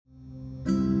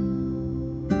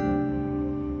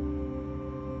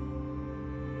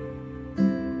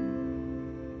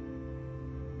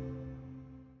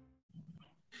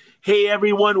Hey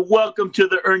everyone, welcome to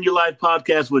the Earn Your Life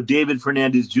podcast with David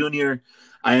Fernandez Jr.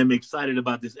 I am excited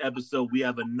about this episode. We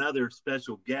have another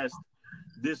special guest.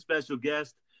 This special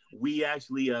guest, we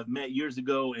actually met years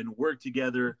ago and worked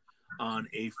together on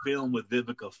a film with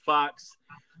Vivica Fox.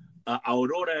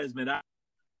 Aurora Esmeralda,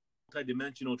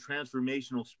 multidimensional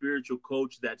transformational spiritual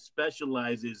coach that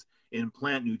specializes in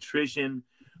plant nutrition.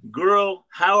 Girl,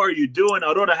 how are you doing?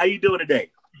 Aurora, how you doing today?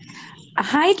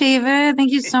 Hi, David.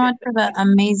 Thank you so much for the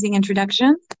amazing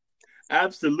introduction.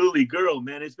 Absolutely, girl,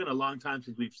 man. It's been a long time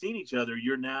since we've seen each other.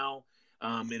 You're now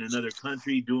in another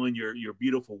country doing your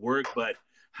beautiful work, but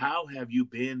how have you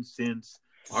been since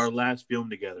our last film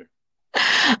together?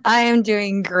 I am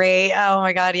doing great. Oh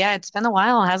my God. Yeah, it's been a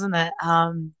while, hasn't it?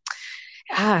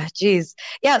 Geez.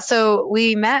 Yeah, so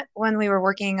we met when we were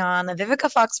working on the Vivica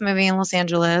Fox movie in Los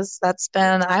Angeles. That's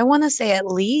Yeah, been, I want to say at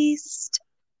least,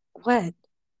 what?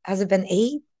 Has it been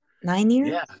 8, 9 years?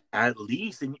 yeah, at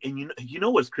least. And you know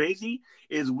what's crazy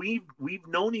is we've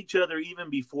known each other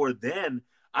even before then.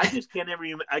 I can't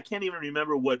even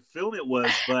remember what film it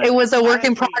was, but It was a I work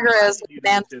in actually progress invited you with to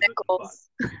Nance Vivica Fox.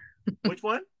 Nichols. Which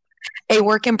one? A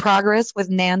work in progress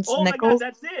with Nance Oh my God, Nichols.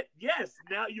 that's it. Yes,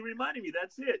 now you reminded me.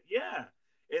 That's it. Yeah.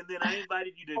 And then I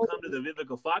invited you to come to the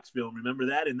Vivica Fox film. Remember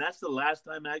that? And that's the last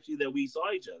time actually that we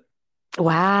saw each other.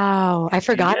 Wow, I And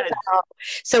forgot yeah, about.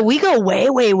 So we go way,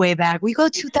 way, way back. We go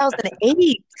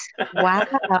 2008. Wow.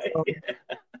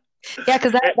 Yeah,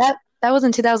 because that was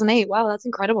in 2008. Wow, that's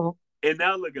incredible. and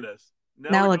now look at us. Now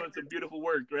Now we're look, doing some beautiful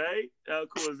work, right? How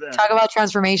cool is that? talk about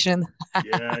transformation.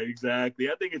 Yeah,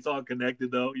 exactly. I think it's all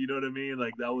connected, though. You know what I mean?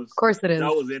 Like Of course it that is.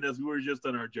 was in us. We were just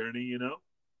on our journey, you know.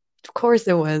 Of course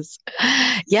it was.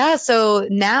 Yeah, so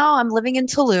now I'm living in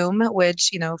Tulum,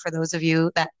 which, for those of you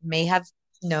that may have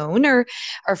known or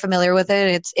are familiar with it,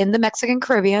 it's in the Mexican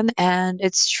Caribbean, and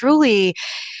it's truly,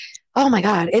 oh my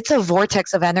God, it's a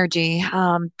vortex of energy.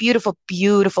 Beautiful,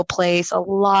 beautiful place, a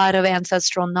lot of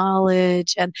ancestral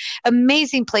knowledge, and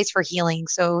amazing place for healing.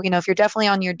 So, if you're definitely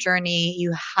on your journey,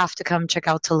 you have to come check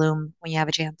out Tulum when you have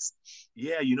a chance.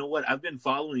 Yeah, you know what? I've been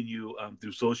following you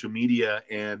through social media,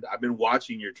 and I've been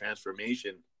watching your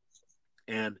transformation.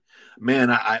 And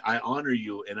man, I honor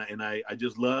you, and I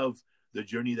just love the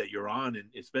journey that you're on, and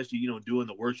especially doing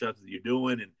the workshops that you're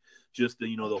doing, and just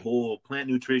the whole plant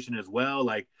nutrition as well.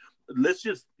 Like, let's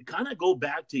just kind of go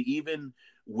back to even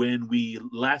when we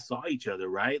last saw each other,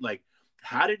 right? Like,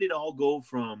 how did it all go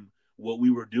from what we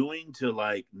were doing to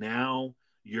like now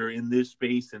you're in this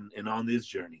space and on this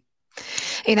journey?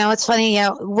 It's funny. Yeah.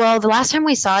 Well, the last time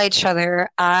we saw each other,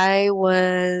 I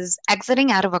was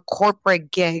exiting out of a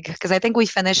corporate gig because I think we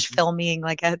finished filming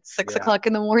like at six Yeah. o'clock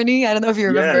in the morning. I don't know if you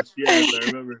remember. Yes, yes, I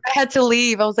remember. I had to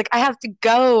leave. I was like, I have to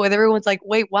go. And everyone's like,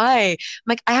 wait, why? I'm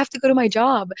like, I have to go to my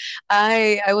job.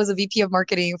 I was a VP of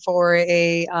marketing for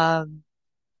a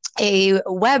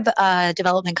web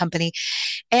development company.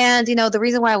 And, the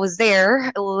reason why I was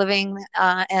there living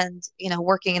and,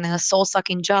 working in a soul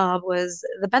sucking job was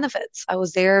the benefits. I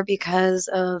was there because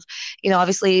of,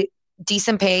 obviously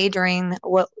decent pay during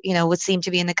what seemed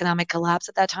to be an economic collapse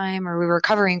at that time, or we were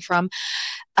recovering from.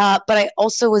 But I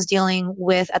also was dealing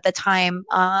with, at the time,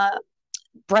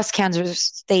 breast cancer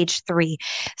stage 3.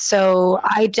 So Wow.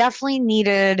 I definitely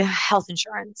needed health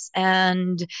insurance.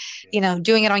 And, Yes.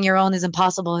 doing it on your own is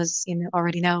impossible, as you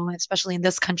already know, especially in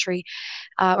this country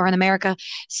or in America.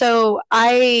 So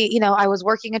I was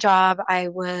working a job. I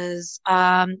was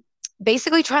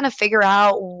basically trying to figure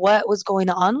out what was going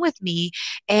on with me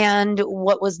and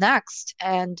what was next.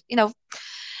 And,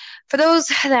 for those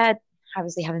that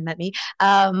obviously haven't met me,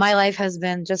 my life has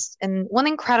been just in one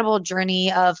incredible journey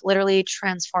of literally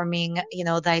transforming,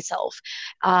 thyself,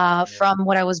 Yeah. from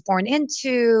what I was born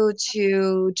into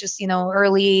to just,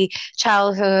 early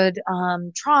childhood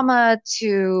trauma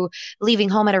to leaving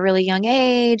home at a really young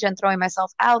age and throwing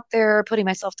myself out there, putting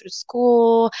myself through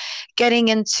school, getting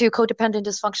into codependent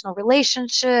dysfunctional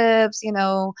relationships,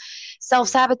 Yeah.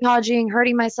 self-sabotaging,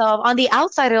 hurting myself. On the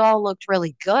outside, it all looked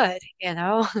really good, it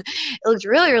looked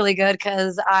really, Yeah. really good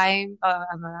because I'm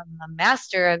a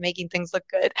master at making things look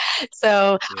good.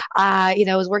 So, Yeah.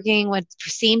 I was working what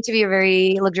seemed to be a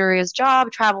very luxurious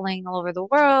job, traveling all over the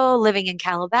world, living in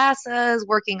Calabasas,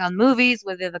 working on movies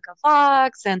with Vivica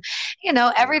Fox, and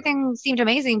Yeah. everything seemed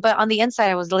amazing. But on the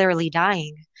inside, I was literally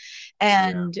dying, Yeah.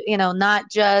 and not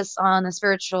just on a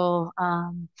spiritual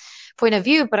point of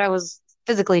view, but I was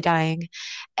physically dying,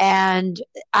 and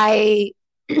I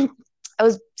I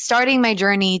was starting my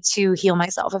journey to heal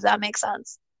myself, if that makes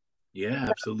sense. Yeah.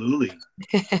 Absolutely.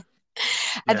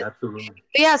 Yeah, absolutely.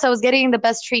 Yeah, so I was getting the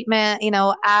best treatment,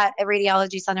 at a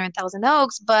radiology center in Thousand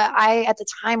Oaks, but I at the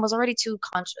time was already too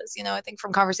conscious. I think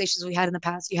from conversations we had in the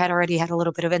past, you had already had a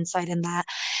little bit of insight in that.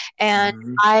 And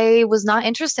Hmm. I was not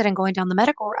interested in going down the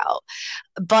medical route,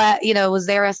 but it was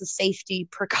there as a safety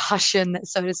precaution,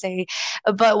 so to say.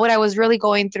 But what I was really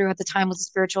going through at the time was a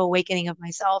spiritual awakening of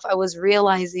myself. I was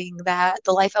realizing that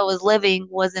the life I was living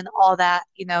wasn't all that,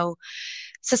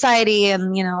 society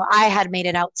and I had made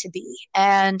it out to be,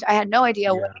 and I had no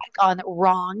idea what Yeah, had gone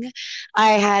wrong. I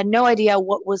had no idea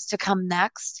what was to come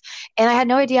next, and I had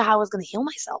no idea how I was going to heal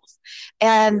myself.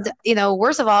 yeah. And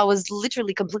worst of all, I was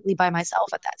literally completely by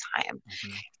myself at that time. Hmm.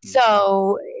 Hmm.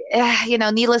 So,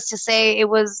 needless to say, it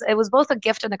was both a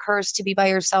gift and a curse to be by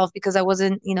yourself, because I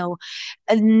wasn't,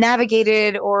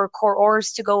 navigated or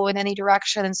coerced to go in any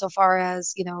direction insofar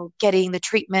as, getting the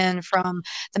treatment from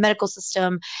the medical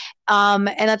system.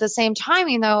 And at the same time,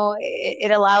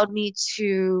 it allowed me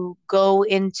to go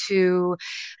into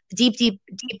deep, deep,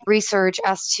 deep research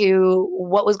as to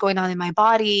what was going on in my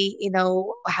body,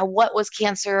 what was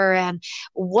cancer and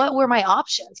what were my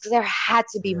options, because there had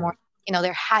to be Yeah, more.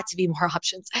 There had to be more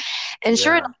options. And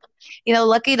sure enough, yeah,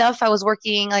 lucky enough, I was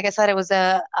working, like I said, it was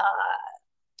a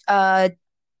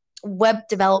web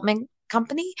development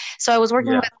company. So I was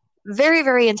working yeah. with very,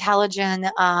 very intelligent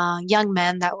young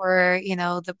men that were,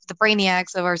 the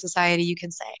brainiacs of our society, you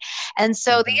can say. And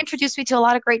so they Hmm. introduced me to a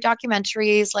lot of great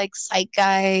documentaries like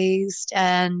Zeitgeist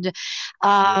and,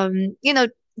 Yeah,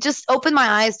 just opened my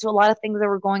eyes to a lot of things that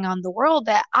were going on in the world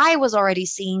that I was already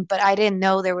seeing, but I didn't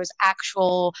know there was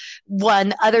actual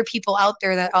one, other people out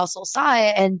there that also saw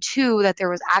it, and two, that there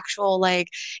was actual like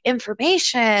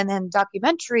information and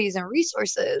documentaries and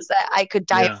resources that I could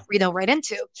dive, yeah, right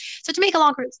into. So to make a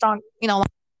long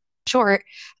short,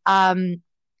 um,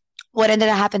 what ended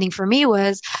up happening for me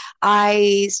was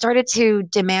I started to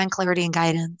demand clarity and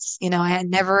guidance. I had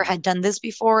never had done this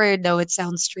before. I know it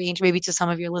sounds strange maybe to some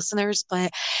of your listeners,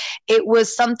 but it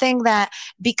was something that,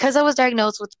 because I was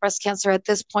diagnosed with breast cancer at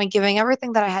this point, giving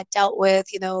everything that I had dealt with,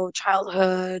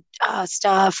 childhood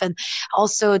stuff, and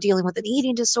also dealing with an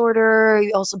eating disorder,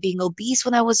 also being obese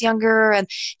when I was younger, and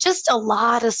just a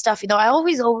lot of stuff. I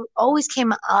always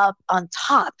came up on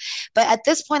top, but at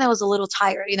this point, I was a little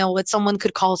tired. What someone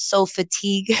could call so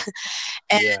fatigue.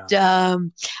 yeah,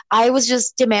 And I was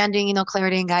just demanding,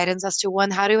 clarity and guidance as to,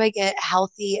 one, how do I get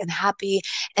healthy and happy,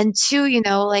 and two,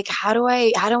 like how do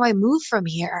I move from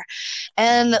here?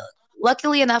 And hmm,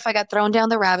 luckily enough, I got thrown down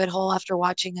the rabbit hole after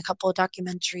watching a couple of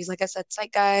documentaries, like I said,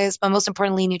 Zeitgeist, but most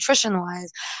importantly, nutrition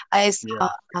wise, I saw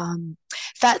yeah,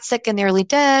 Fat, Sick, and Nearly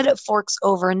Dead, Forks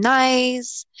Over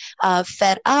Knives,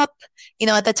 Fed Up.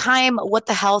 At the time, What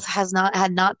the Health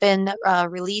had not been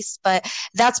released, but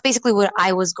that's basically what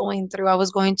I was going through. I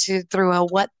was going through a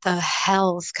what the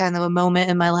hell's kind of a moment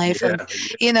in my life of, yeah,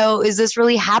 yeah. is this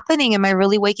really happening? Am I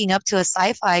really waking up to a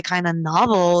sci-fi kind of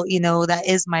novel, that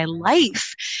is my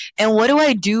life? And what do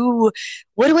I do?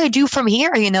 What do I do from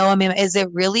here? I mean, is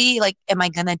it really like, am I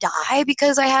gonna die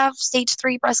because I have stage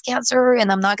 3 breast cancer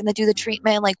and I'm not gonna do the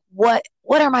treatment? Like, what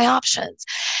are my options?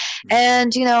 Hmm.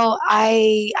 And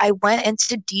I went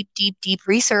into deep, deep, deep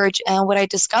research, and what I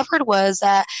discovered was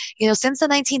that since the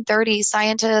 1930s,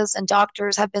 scientists and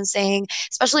doctors have been saying,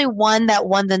 especially one that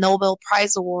won the Nobel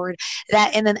Prize award,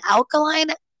 that in an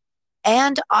alkaline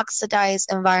and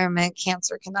oxidized environment,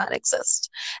 cancer cannot exist.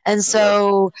 And Right.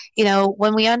 so,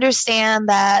 when we understand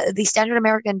that the standard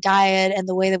American diet and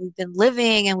the way that we've been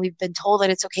living, and we've been told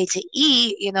that it's okay to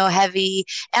eat, heavy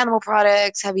animal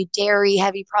products, heavy dairy,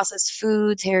 heavy processed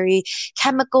foods, heavy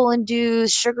chemical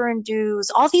induced, sugar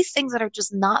induced, all these things that are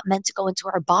just not meant to go into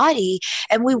our body.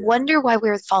 And we Yeah. wonder why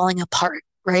we're falling apart.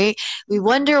 Right? We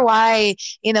wonder why,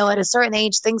 at a certain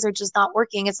age, things are just not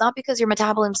working. It's not because your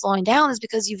metabolism slowing down, it's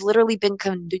because you've literally been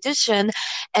conditioned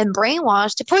and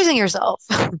brainwashed to poison yourself.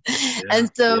 Yeah. And Yeah.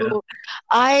 so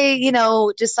I,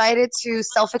 decided to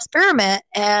self experiment.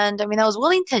 And I mean, I was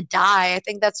willing to die. I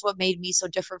think that's what made me so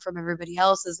different from everybody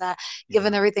else, is that Yeah.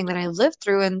 given everything that I lived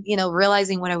through and,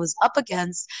 realizing what I was up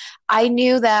against, I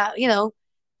knew that,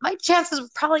 my chances were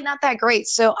probably not that great.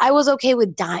 So I was okay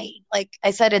with dying. Like I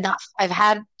said, enough. I've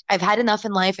had enough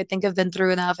in life. I think I've been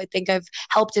through enough. I think I've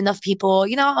helped enough people.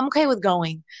 I'm okay with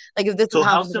going. Like if this is So how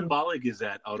how I'm gonna, symbolic is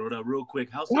that, Aurora? Real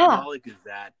quick, how yeah, symbolic is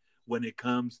that when it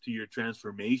comes to your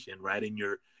transformation, right? And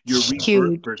your rebirth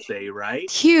huge, per se, right?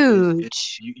 Is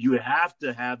huge. you have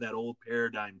to have that old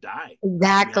paradigm die. You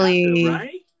have to, Exactly.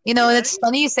 right? And Right? it's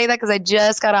funny you say that, because I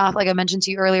just got off, like I mentioned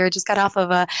to you earlier, I just got off of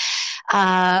a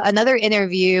another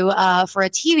interview for a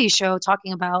TV show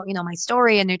talking about, my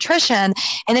story and nutrition,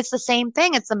 and it's the same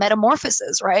thing. It's the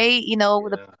metamorphosis, right?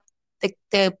 The Yeah.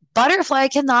 the butterfly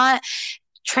cannot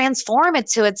transform it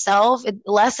to itself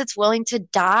unless it's willing to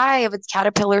die of its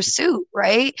caterpillar suit,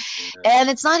 right? And Yes.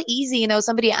 it's not easy.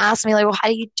 Somebody asked me like, well, how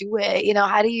do you do it?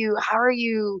 How are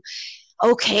you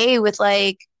okay with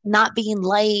like not being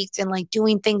liked and like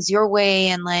doing things your way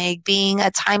and like being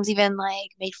at times even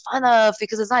like made fun of,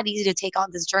 because it's not easy to take on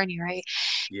this journey, right?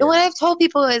 And what Yeah. I've told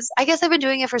people is, I guess I've been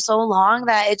doing it for so long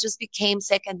that it just became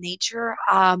second nature.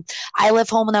 I left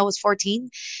home when I was 14,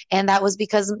 and that was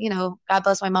because, God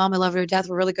bless my mom. I love her to death.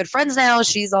 We're really good friends now.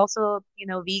 She's also,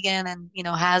 vegan and,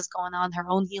 has gone on her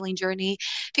own healing journey.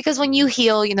 Because when you Mhm.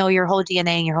 heal, your whole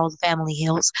DNA and your whole family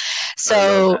heals. I love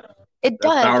So that. it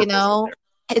That's does, powerful right there.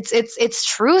 it's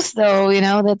truth though,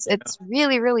 that's Yeah. it's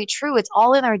really, really true. It's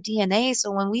all in our DNA.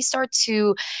 So when we start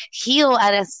to heal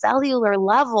at a cellular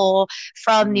level,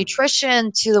 from Mm.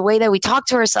 nutrition to the way that we talk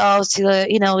to ourselves to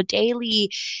the,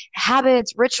 daily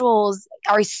habits, rituals,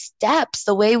 our steps,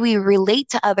 the way we relate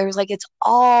to others, like it's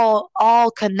all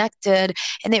connected.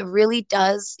 And it really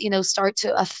does, start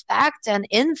to affect and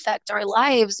infect our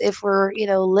lives if we're,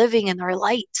 living in our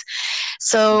light.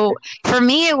 So for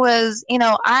me, it was,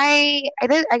 I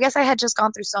guess I had just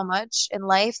gone through so much in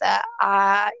life that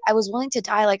I was willing to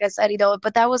die, like I said,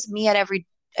 but that was me at every,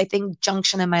 I think,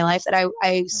 junction in my life that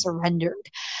I surrendered.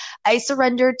 I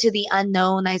surrendered to the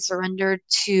unknown. I surrendered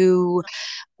to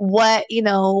what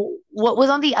was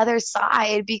on the other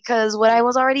side, because what I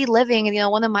was already living.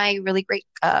 And one of my really great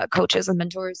coaches and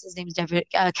mentors, his name is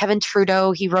Kevin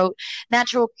Trudeau. He wrote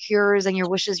Natural Cures and Your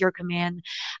Wish is Your Command.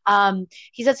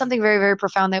 He said something very, very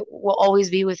profound that will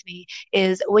always be with me,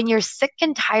 is when you're sick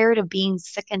and tired of being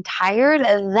sick and tired,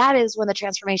 that is when the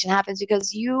transformation happens,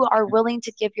 because you are willing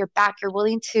to give your back. You're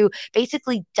willing to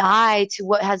basically die to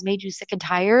what has made you sick and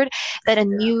tired, that a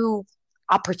Yeah. new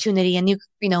opportunity, a new,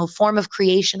 form of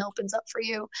creation opens up for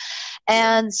you.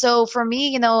 Yeah. And so for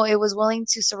me, it was willing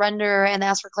to surrender and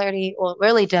ask for clarity, well,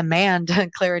 really demand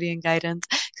clarity and guidance,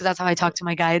 because that's how I talk to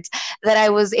my guides, that I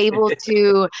was able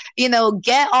to,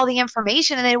 get all the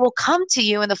information, and it will come to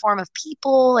you in the form of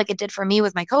people, like it did for me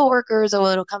with my coworkers,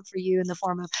 or it'll come for you in the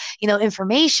form of,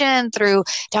 information through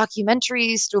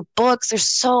documentaries, through books. There's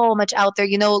so much out there.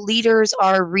 Leaders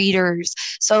are readers.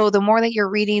 So the more that you're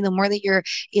reading, the more that you're,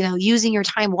 using your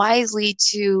time wisely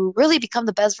to really become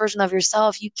the best version of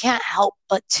yourself, you can't help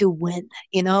but to win,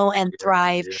 and Yeah.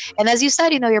 thrive. Yeah. And as you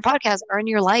said, your podcast, Earn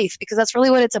Your Life, because that's really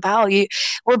what it's about.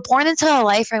 We're born into a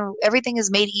life, and everything is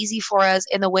made easy for us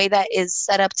in a way that is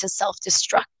set up to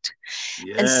self-destruct.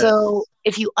 And so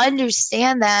Yes. if you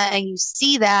understand that and you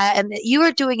see that, and that you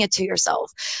are doing it to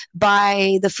yourself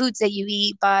by the foods that you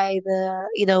eat, by the,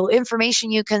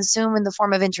 information you consume in the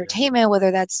form of Yeah. entertainment, whether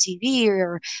that's TV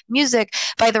or music,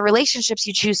 by the relationships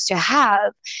you choose to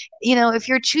have, if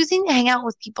you're choosing to hang out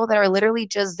with people that are literally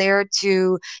just there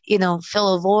to,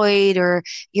 fill a void, or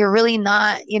you're really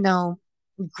not,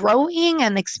 growing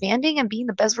and expanding and being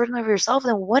the best version of yourself,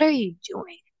 then what are you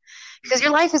doing? Because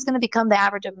your life is going to become the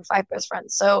average of your five best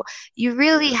friends. So you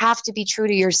really Yeah. have to be true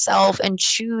to yourself and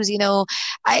choose.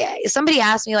 Somebody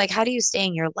asked me like, how do you stay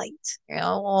in your light?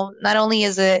 Well, not only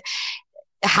is it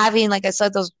having, like I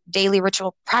said, those daily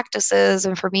ritual practices.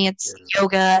 And for me, it's Yeah.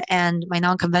 yoga, and my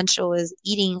non-conventional is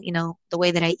eating, the way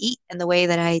that I eat and the way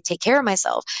that I take care of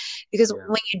myself. Because Yeah.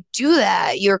 when you do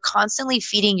that, you're constantly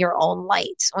feeding your own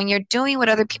light. When you're doing what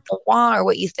other people want or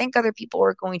what you think other people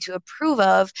are going to approve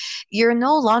of, you're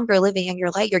no longer living in your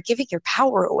light. You're giving your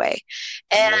power away.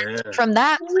 And Yeah. from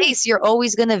that place, you're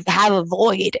always going to have a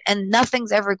void, and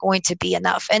nothing's ever going to be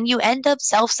enough. And you end up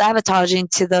self-sabotaging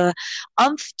to the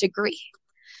umph degree. Yeah.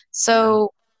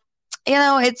 So,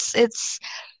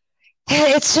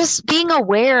 it's just being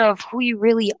aware of who you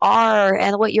really are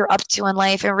and what you're up to in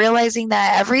life, and realizing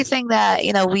that everything that,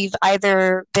 we've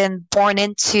either been born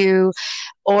into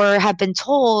or have been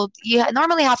told, you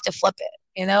normally have to flip it.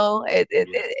 Yeah.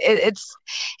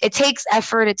 It takes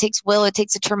effort, it takes will, it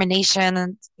takes determination,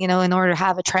 and, in order to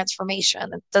have a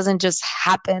transformation. It doesn't just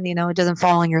happen, it doesn't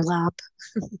fall in your lap.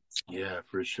 Yeah,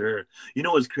 for sure.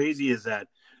 What's crazy is that,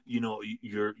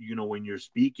 when you're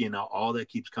speaking, all that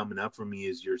keeps coming up for me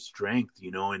is your strength,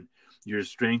 and your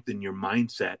strength and your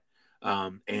mindset.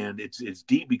 And it's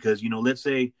deep because, let's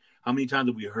say, how many times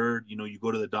have we heard, you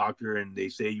go to the doctor and they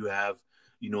say you have,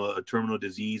 a terminal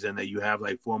disease, and that you have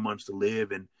like 4 months to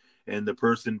live, and the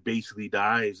person basically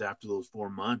dies after those 4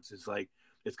 months. It's like,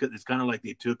 it's kind of like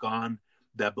they took on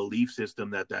that belief system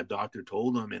that doctor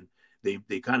told them, and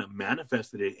they kind of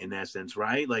manifested it in essence,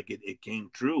 right? Like it came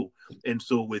true. And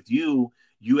so with you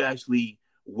actually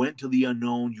went to the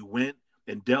unknown. You went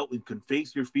and dealt and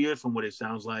confessed your fears, from what it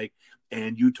sounds like,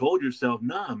 and you told yourself,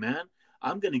 nah, man,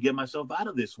 I'm going to get myself out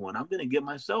of this one. I'm going to get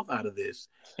myself out of this.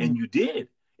 And you did.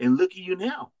 And look at you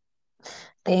now.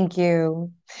 Thank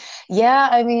you. Yeah,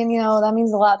 I mean, that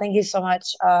means a lot. Thank you so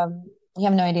much. You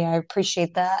have no idea. I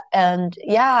appreciate that. And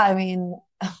yeah, I mean,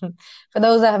 for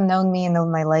those that have known me and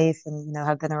known my life and,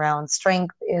 have been around,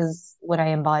 strength is what I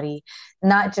embody,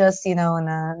 not just, in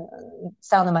the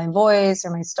sound of my voice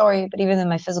or my story, but even in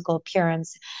my physical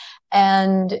appearance.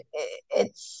 And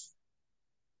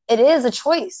it is a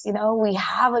choice. We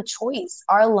have a choice.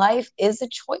 Our life is a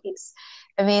choice.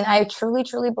 I mean, I truly,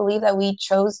 truly believe that we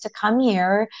chose to come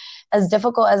here, as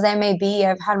difficult as that may be.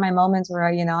 I've had my moments where,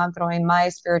 I'm throwing my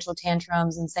spiritual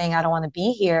tantrums and saying I don't want to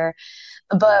be here,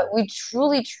 but we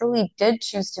truly, truly did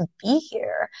choose to be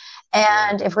here. Yeah.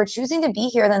 And if we're choosing to be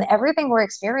here, then everything we're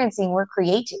experiencing, we're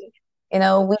creating. We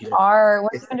Yeah. are,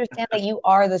 once you understand that you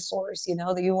are the source,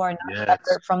 that you are not Yes.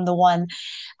 separate from the one.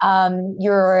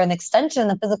 You're an extension,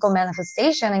 a physical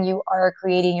manifestation, and you are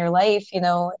creating your life, in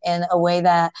a way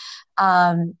that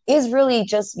is really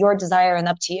just your desire and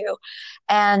up to you.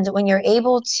 And when you're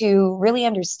able to really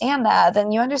understand that,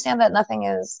 then you understand that nothing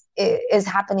is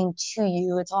happening to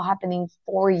you. It's all happening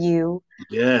for you,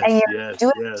 and Yes. you're Yes.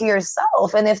 doing it to Yes.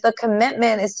 yourself. And if the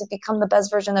commitment is to become the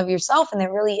best version of yourself, and it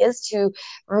really is to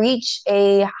reach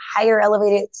a higher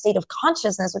elevated state of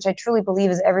consciousness, which I truly believe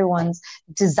is everyone's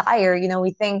desire.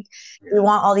 We think we Yeah.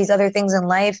 want all these other things in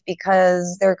life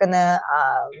because they're going to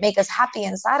make us happy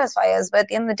and satisfy us. But at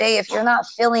the end of the day, if you're not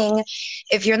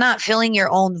filling your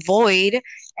own void,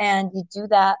 and you do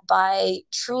that by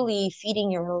truly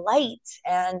feeding your light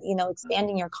and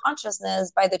expanding your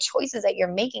consciousness by the choices that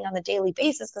you're making on a daily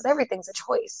basis, because everything's a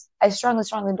choice. I strongly,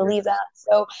 strongly believe Yes.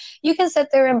 that. So you can sit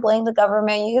there and blame the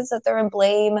government, you can sit there and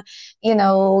blame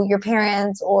your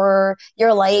parents or your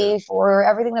Yeah. life or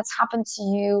everything that's happened to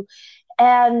you,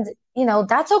 and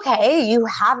that's okay. You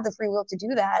have the free will to do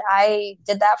that. I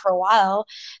did that for a while,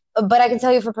 but I can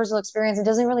tell you from personal experience, it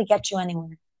doesn't really get you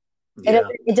anywhere. Yeah.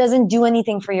 It doesn't do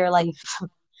anything for your life.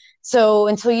 So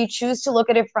until you choose to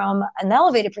look at it from an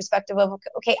elevated perspective of,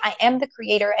 okay, I am the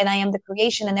creator and I am the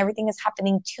creation and everything is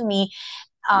happening to me,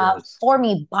 Yes. for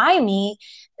me, by me,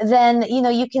 then,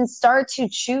 you can start to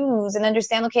choose and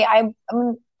understand, okay, I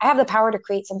have the power to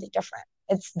create something different.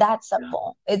 It's that Yeah.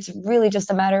 simple. It's really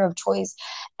just a matter of choice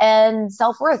and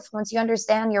self-worth. Once you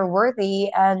understand you're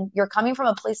worthy and you're coming from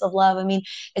a place of love, I mean,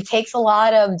 it takes a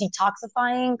lot of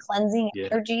detoxifying, cleansing Yeah.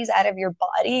 energies out of your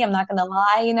body. I'm not going to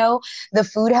lie, the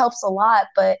food helps a lot,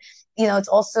 but it's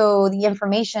also the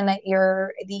information that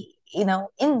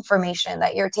information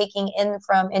that you're taking in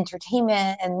from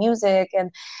entertainment and music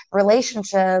and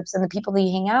relationships and the people that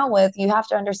you hang out with. You have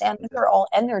to understand these Yeah. are all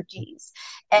energies.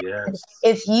 And Yes.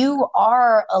 if you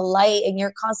are a light and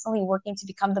you're constantly working to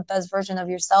become the best version of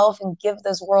yourself and give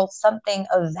this world something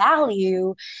of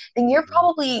value, then you're Hmm.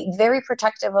 probably very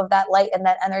protective of that light and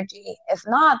that energy. If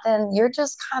not, then you're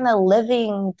just kind of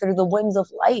living through the whims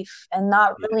of life and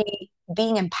not Yeah. really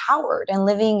being empowered and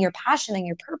living your passion and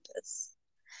your purpose.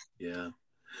 Yeah.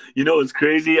 It's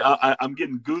crazy. I'm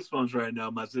getting goosebumps right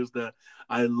now, my sister.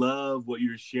 I love what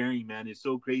you're sharing, man. It's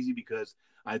so crazy because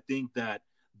I think that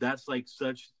that's like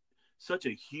such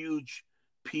a huge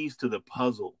piece to the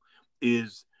puzzle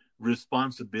is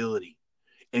responsibility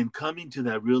and coming to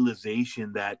that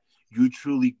realization that you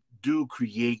truly do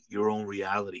create your own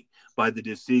reality by the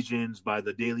decisions, by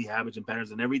the daily habits and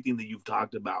patterns and everything that you've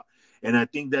talked about. And I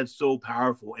think that's so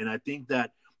powerful. And I think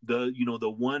that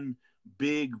the one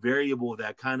big variable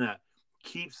that kind of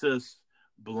keeps us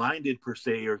blinded per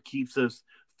se, or keeps us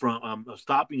from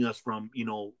stopping us from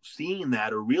seeing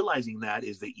that or realizing that,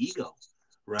 is the ego,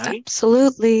 right? So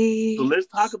Absolutely. let's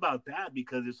talk about that,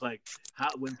 because it's like,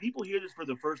 how when people hear this for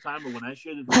the first time, or when I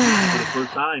share this with people for the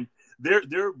first time,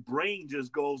 their brain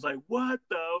just goes like, "What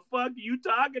the fuck are you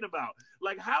talking about?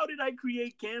 Like, how did I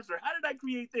create cancer? How did I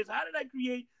create this? How did I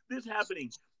create this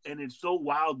happening?" And it's so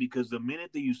wild, because the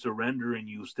minute that you surrender and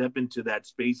you step into that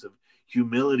space of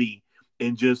humility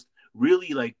and just really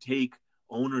like take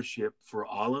ownership for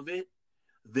all of it,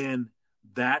 then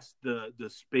that's the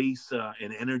space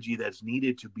and energy that's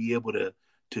needed to be able to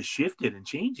shift it and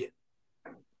change it,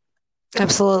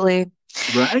 Absolutely.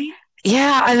 right?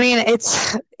 Yeah, I mean,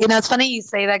 it's funny you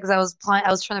say that because I was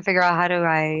trying to figure out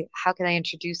how can I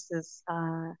introduce this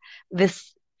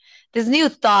this new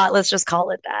thought, let's just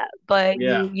call it that. But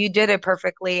Yeah. you did it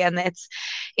perfectly, and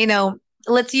you know,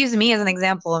 let's use me as an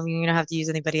example. I mean, you don't have to use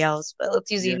anybody else, but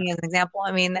let's use Yeah. me as an example.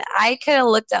 I mean, I could have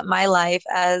looked at my life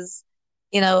as,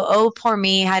 oh, poor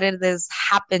me, how did this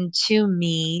happen to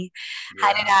me?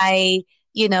 How did Yeah. I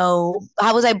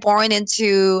how was I born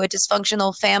into a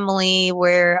dysfunctional family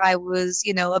where I was,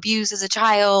 abused as a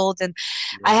child, and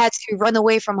I Yeah. had to run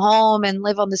away from home and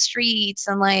live on the streets,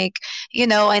 and like,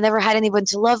 I never had anyone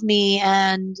to love me,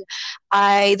 and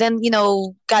I then,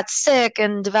 got sick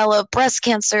and developed breast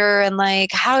cancer, and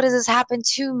like, how does this happen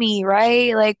to me,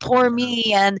 right? Like, poor Yeah.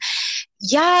 me. And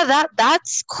yeah,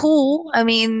 that's cool. I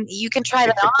mean, you can try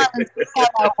that on and see how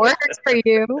that works for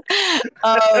you.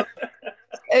 Um,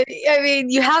 I mean,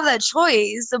 you have that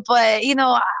choice, but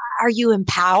are you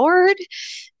empowered?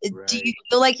 Do you Right.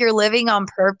 feel like you're living on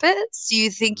purpose? Do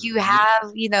you think you Hmm.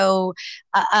 have,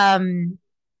 a,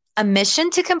 a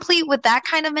mission to complete with that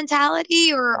kind of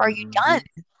mentality, or are you done?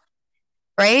 Hmm.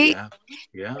 Right? Yeah.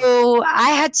 Yeah. So I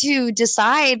had to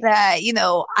decide that,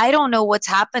 I don't know what's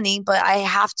happening, but I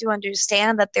have to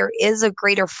understand that there is a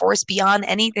greater force beyond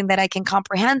anything that I can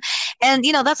comprehend. And,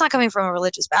 that's not coming from a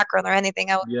religious background or anything.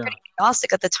 I was Yeah. pretty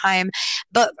agnostic at the time.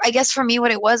 But I guess for me,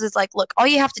 what it was is like, look, all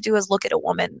you have to do is look at a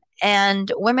woman.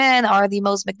 And women are the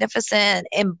most magnificent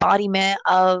embodiment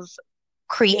of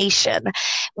creation.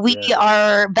 We Yeah.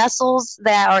 are vessels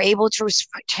that are able to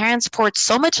transport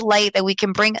so much light that we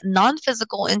can bring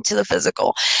non-physical into the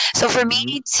physical. So for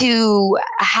me Hmm. to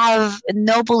have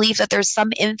no belief that there's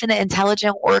some infinite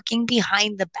intelligent working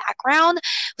behind the background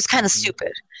was kind of Hmm.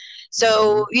 stupid. Hmm.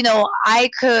 So, I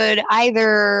could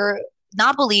either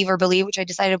not believe or believe, which I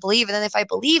decided to believe. And then if I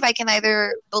believe, I can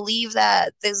either believe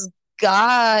that this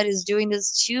God is doing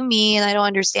this to me and I don't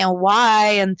understand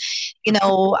why, and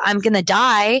I'm gonna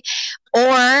die, or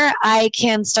I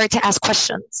can start to ask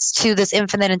questions to this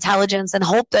infinite intelligence and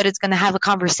hope that it's gonna have a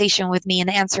conversation with me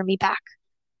and answer me back,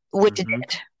 which it Hmm.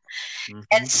 did.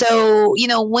 And Hmm. so,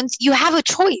 once you have a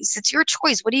choice, it's your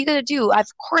choice. What are you going to do? Of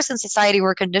course, in society,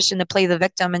 we're conditioned to play the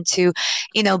victim and to,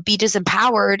 be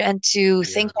disempowered and to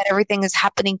think Yeah. that everything is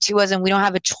happening to us and we don't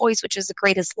have a choice, which is the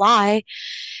greatest lie.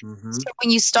 Hmm. So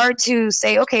when you start to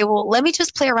say, okay, well, let me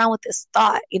just play around with this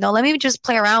thought, let me just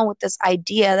play around with this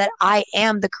idea that I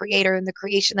am the creator and the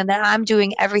creation and that I'm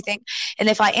doing everything. And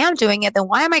if I am doing it, then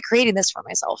why am I creating this for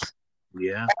myself?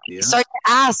 Yeah. You Yeah. start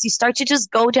to ask, you start to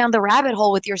just go down the rabbit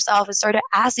hole with yourself and start to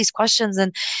ask these questions,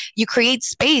 and you create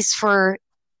space for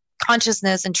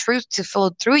consciousness and truth to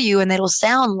flow through you, and it'll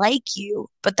sound like you,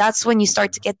 but that's when you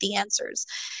start to get the answers.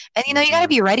 And you got to Hmm.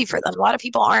 be ready for them. A lot of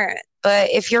people aren't, but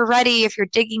if you're ready, if you're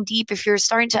digging deep, if you're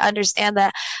starting to understand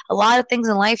that a lot of things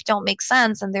in life don't make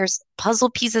sense and there's puzzle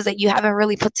pieces that you haven't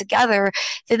really put together,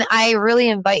 then I really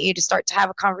invite you to start to have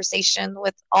a conversation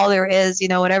with all there is,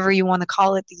 whatever you want to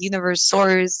call it, the universe,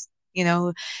 source,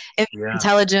 Yeah.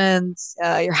 intelligence,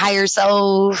 your higher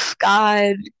self,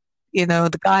 God,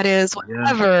 the goddess, Yeah.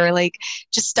 whatever. Like,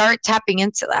 just start tapping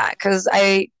into that, because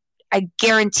I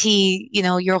guarantee,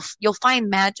 you'll find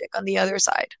magic on the other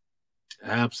side.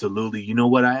 Absolutely. You know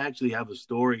what? I actually have a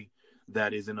story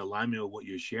that is in alignment with what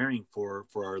you're sharing for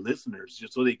our listeners,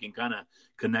 just so they can kind of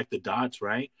connect the dots,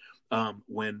 right?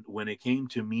 When it came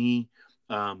to me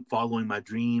following my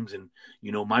dreams, and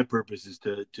my purpose is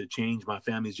to change my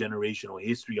family's generational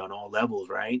history on all levels,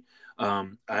 right?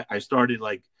 I started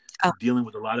like Oh, dealing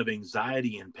with a lot of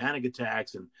anxiety and panic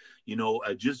attacks, and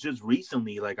just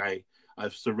recently, like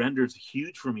I've surrendered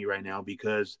huge for me right now,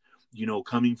 because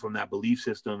coming from that belief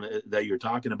system that you're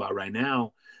talking about right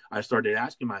now, I started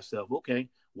asking myself, okay,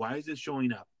 why is this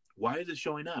showing up? Why is it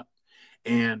showing up?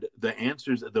 And the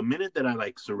answers, the minute that I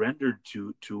like surrendered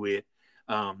to it,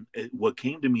 what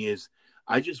came to me is,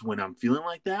 when I'm feeling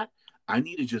like that, I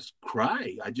need to just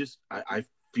cry. I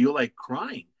feel like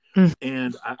crying. mm,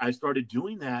 And I started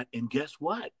doing that. And guess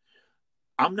what?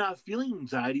 I'm not feeling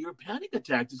anxiety or panic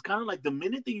attacks. It's kind of like the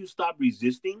minute that you stop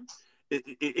resisting,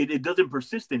 it doesn't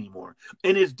persist anymore,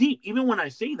 and it's deep. Even when I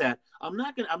say that, I'm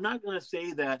not gonna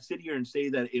say that, sit here and say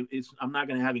that I'm not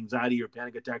gonna have anxiety or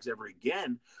panic attacks ever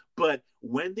again. But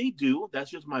when they do,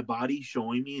 that's just my body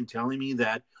showing me and telling me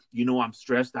that I'm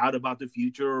stressed out about the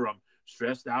future, or I'm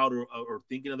stressed out, or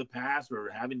thinking of the past, or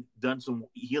having done some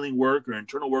healing work or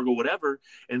internal work or whatever.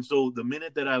 And so the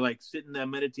minute that I like sit in that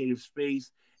meditative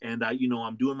space, and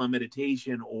I'm doing my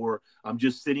meditation, or I'm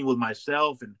just sitting with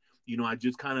myself, and I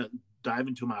just kind of dive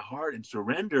into my heart and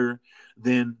surrender,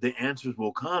 then the answers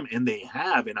will come, and they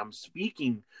have. And I'm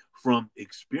speaking from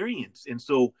experience. And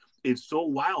so it's so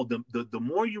wild. The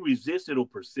more you resist, it'll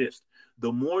persist.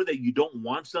 The more that you don't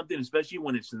want something, especially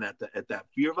when it's in that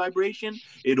fear vibration,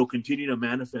 it'll continue to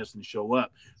manifest and show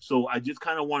up. So I just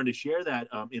kind of wanted to share that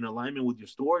in alignment with your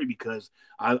story, because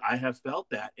I have felt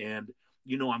that. And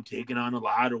I'm taking on a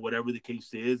lot or whatever the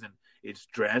case is, and it's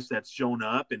stress that's shown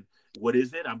up. And what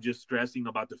is it? I'm just stressing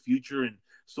about the future and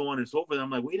so on and so forth. I'm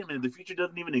like, wait a minute, the future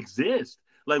doesn't even exist.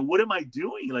 Like, what am I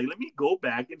doing? Like, let me go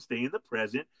back and stay in the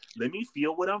present. Let me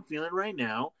feel what I'm feeling right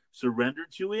now, surrender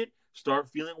to it, start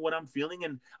feeling what I'm feeling.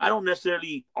 And I don't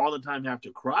necessarily all the time have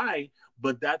to cry,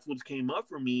 but that's what's came up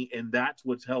for me. And that's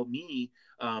what's helped me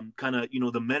kind of,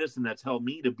 the medicine that's helped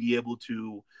me to be able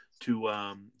to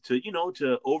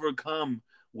overcome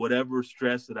whatever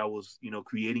stress that I was,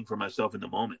 creating for myself in the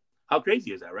moment. How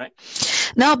crazy is that, right?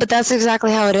 No, but that's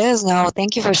exactly how it is. No,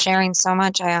 thank you for sharing so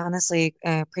much. I honestly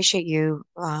appreciate you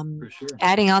For sure.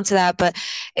 adding on to that. But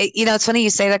it's funny you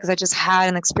say that because I just had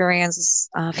an experience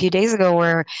a few days ago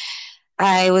where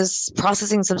I was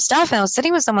processing some stuff and I was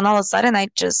sitting with someone. All of a sudden, I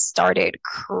just started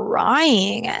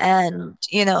crying, Yeah. and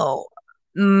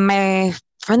my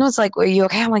friend was like, "Are you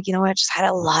okay?" I'm like, "You know what? I just had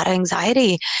a lot of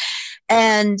anxiety."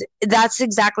 And that's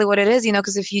exactly what it is,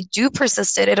 because if you do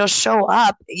persist it, it'll show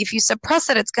up. If you suppress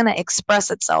it, it's going to express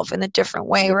itself in a different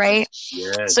way, right?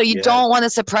 Yes. So Yes. you don't Yes. want to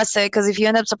suppress it because if you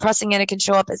end up suppressing it, it can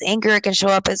show up as anger. It can show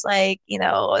up as like,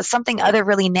 something Yep. other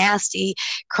really nasty.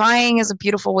 Crying is a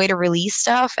beautiful way to release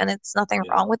stuff, and it's nothing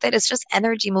Yeah. wrong with it. It's just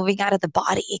energy moving out of the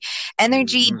body.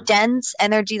 Energy, Hmm. dense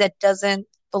energy that doesn't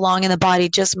belong in the body,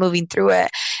 just moving through it.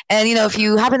 And if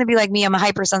you happen to be like me, I'm a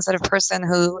hypersensitive person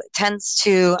who tends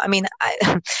to. I mean,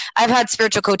 I've had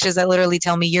spiritual coaches that literally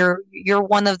tell me you're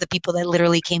one of the people that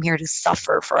literally came here to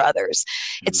suffer for others.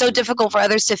 It's so Hmm. difficult for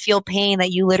others to feel pain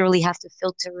that you literally have to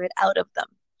filter it out of them.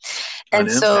 An And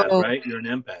empath, so, right? You're an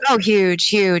empath. oh, huge,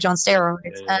 huge on Yeah. steroids.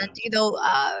 Yeah. Yeah. And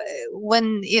Yeah.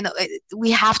 when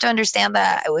we have to understand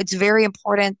that it's very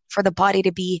important for the body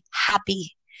to be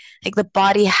happy. Like the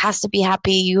body Yes. has to be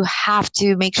happy. You have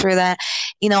to make sure that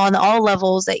on all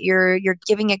levels that you're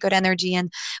giving it good energy.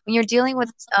 And when you're dealing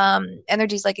with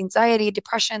energies like anxiety,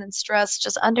 depression, and stress,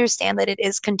 just understand that it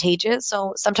is contagious.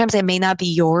 So sometimes it may not be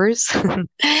yours.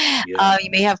 Yeah.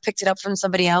 You may have picked it up from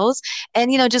somebody else,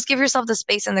 and just give yourself the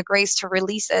space and the grace to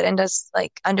release it, and just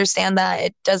like understand that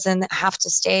it doesn't have to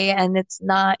stay, and it's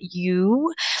not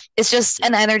you. It's just Yeah.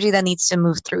 an energy that needs to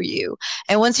move through you.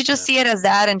 And once you just Yeah. see it as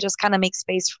that and just kind of make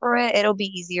space for it, it'll be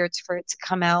easier for it to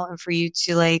come out and for you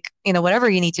to, like, whatever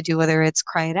you need to do, whether it's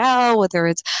cry it out, whether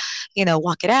it's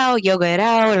walk it out, yoga it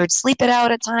out, or sleep it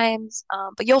out at times.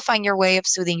 But you'll find your way of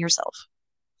soothing yourself.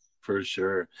 For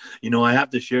sure. I have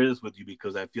to share this with you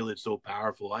because I feel it's so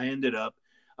powerful. I ended up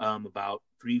about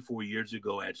 3, 4 years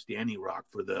ago at Standing Rock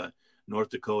for the North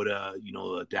Dakota,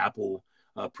 DAPL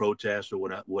protest or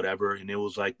whatever. And it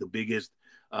was like the biggest,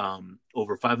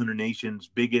 over 500 nations,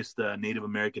 biggest Native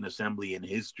American assembly in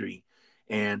history.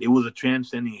 And it was a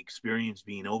transcending experience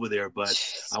being over there. But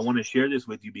I want to share this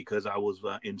with you because I was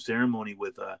in ceremony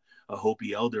with a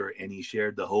Hopi elder, and he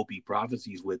shared the Hopi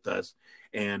prophecies with us.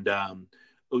 And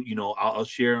I'll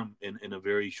share them in a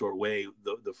very short way.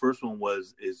 The first one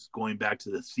is going back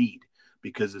to the seed,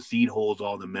 because the seed holds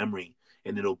all the memory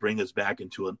and it'll bring us back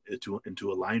into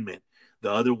alignment.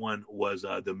 The other one was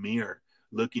the mirror,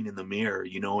 looking in the mirror,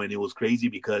 and it was crazy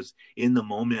because in the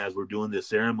moment as we're doing this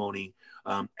ceremony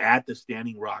at the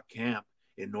Standing Rock camp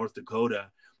in North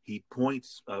Dakota, he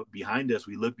points behind us.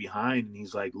 We look behind and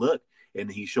he's like, look. And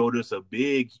he showed us a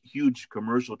big, huge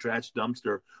commercial trash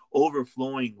dumpster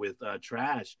overflowing with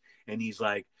trash. And he's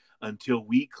like, until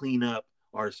we clean up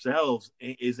ourselves,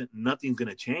 isn't nothing's going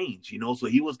to change. So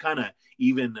he was kind of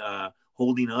even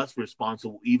holding us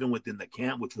responsible even within the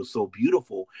camp, which was so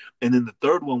beautiful. And then the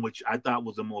third one, which I thought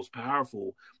was the most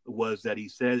powerful, was that he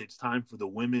said it's time for the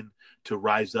women to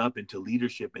rise up into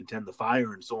leadership and tend the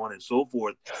fire and so on and so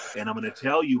forth. And I'm going to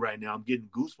tell you right now, I'm getting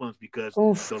goosebumps because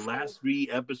Oof. the last 3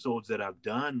 episodes that I've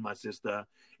done, my sister,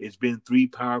 it's been 3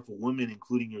 powerful women,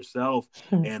 including yourself.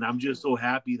 And I'm just so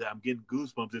happy that I'm getting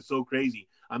goosebumps. It's so crazy.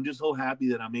 I'm just so happy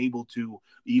that I'm able to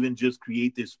even just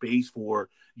create this space for,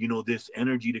 this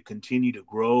energy to continue to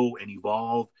grow and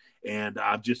evolve. And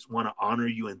I just want to honor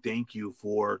you and thank you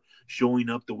for showing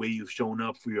up the way you've shown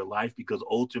up for your life, because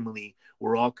ultimately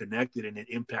we're all connected and it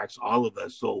impacts all of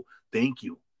us. So thank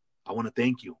you. I want to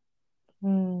thank you.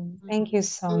 Thank you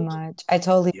so much.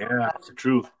 Yeah, it's the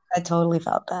truth. I totally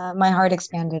felt that. My heart It's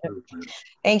the expanded. truth, man.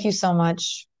 Thank you so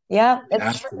much. Yeah,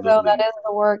 it's true though. That Absolutely. is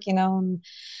the work, and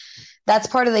that's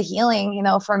part of the healing,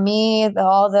 for me,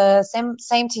 all the same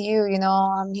to you,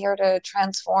 I'm here to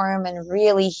transform and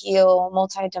really heal Yeah.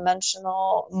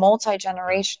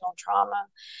 multi-generational trauma.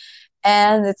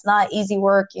 And it's not easy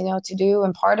work, to do.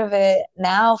 And part of it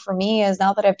now for me is,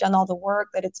 now that I've done all the work,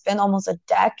 that it's been almost a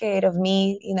decade of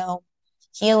me,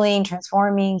 healing,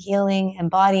 transforming, healing,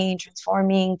 embodying,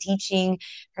 transforming, teaching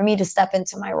for me to step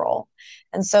into my role.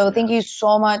 And so thank Yeah. you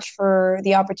so much for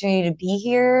the opportunity to be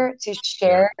here to Yeah.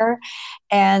 share.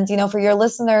 And, for your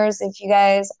listeners, if you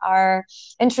guys are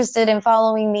interested in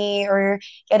following me or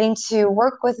getting to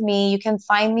work with me, you can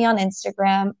find me on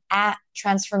Instagram at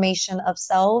Transformation of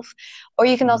Self, or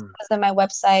you can also Mm. visit my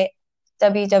website,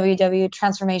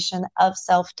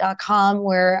 www.transformationofself.com,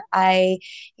 where I,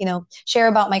 share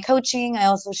about my coaching. I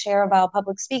also share about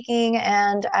public speaking,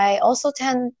 and I also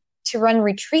tend to run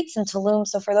retreats in Tulum.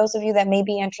 So for those of you that may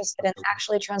be interested in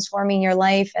actually transforming your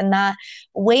life and not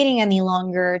waiting any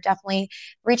longer, definitely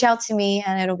reach out to me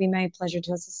and it'll be my pleasure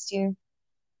to assist you.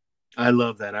 I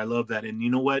love that. I love that. And you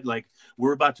know what? Like,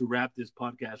 we're about to wrap this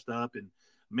podcast up, and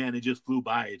man, it just flew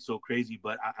by. It's so crazy.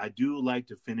 But I do like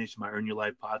to finish my Earn Your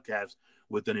Life podcast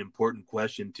with an important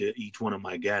question to each one of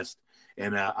my guests.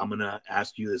 And I'm going to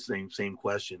ask you the same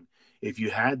question. If you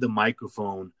had the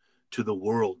microphone to the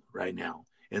world right now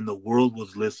and the world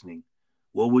was listening,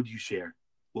 what would you share?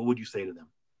 What would you say to them?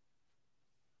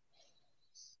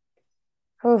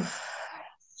 Oof.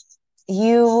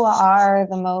 You are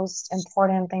the most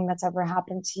important thing that's ever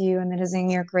happened to you, and it is in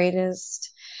your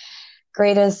greatest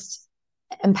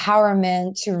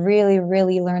empowerment to really,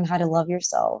 really learn how to love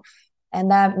yourself.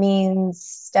 And that means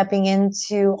stepping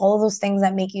into all those things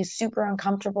that make you super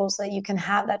uncomfortable so that you can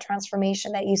have that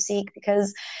transformation that you seek.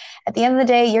 Because at the end of the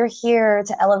day, you're here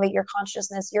to elevate your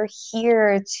consciousness. You're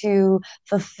here to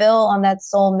fulfill on that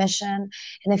soul mission.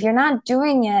 And if you're not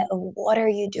doing it, what are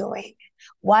you doing?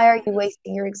 Why are you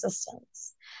wasting your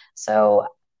existence? So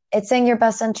it's in your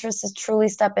best interest to truly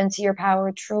step into your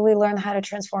power, truly learn how to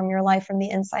transform your life from the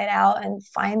inside out, and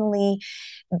finally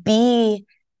be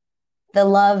the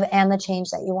love and the change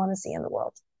that you want to see in the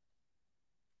world.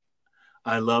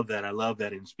 I love that. I love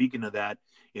that. And speaking of that,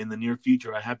 in the near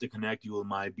future, I have to connect you with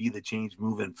my Be the Change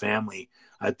Movement family.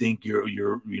 I think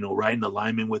you're right in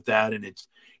alignment with that, and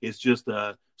it's just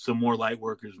some more light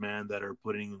workers, man, that are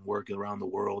putting in work around the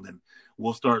world, and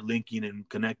we'll start linking and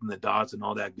connecting the dots and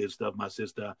all that good stuff. My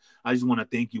sister, I just want to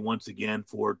thank you once again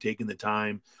for taking the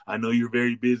time. I know you're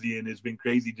very busy, and it's been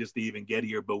crazy just to even get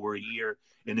here, but we're here,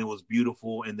 and it was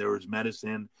beautiful, and there was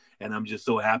medicine, and I'm just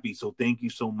so happy. So thank you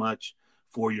so much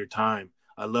for your time.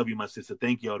 I love you, my sister.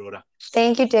 Thank you, Aurora.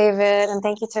 Thank you, David. And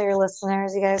thank you to your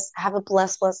listeners. You guys have a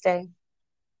blessed day.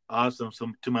 Awesome.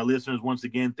 So to my listeners, once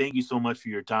again, thank you so much for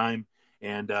your time.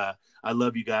 And I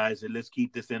love you guys. And let's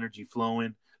keep this energy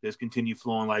flowing. Let's continue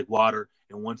flowing like water.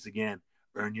 And once again,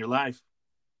 earn your life.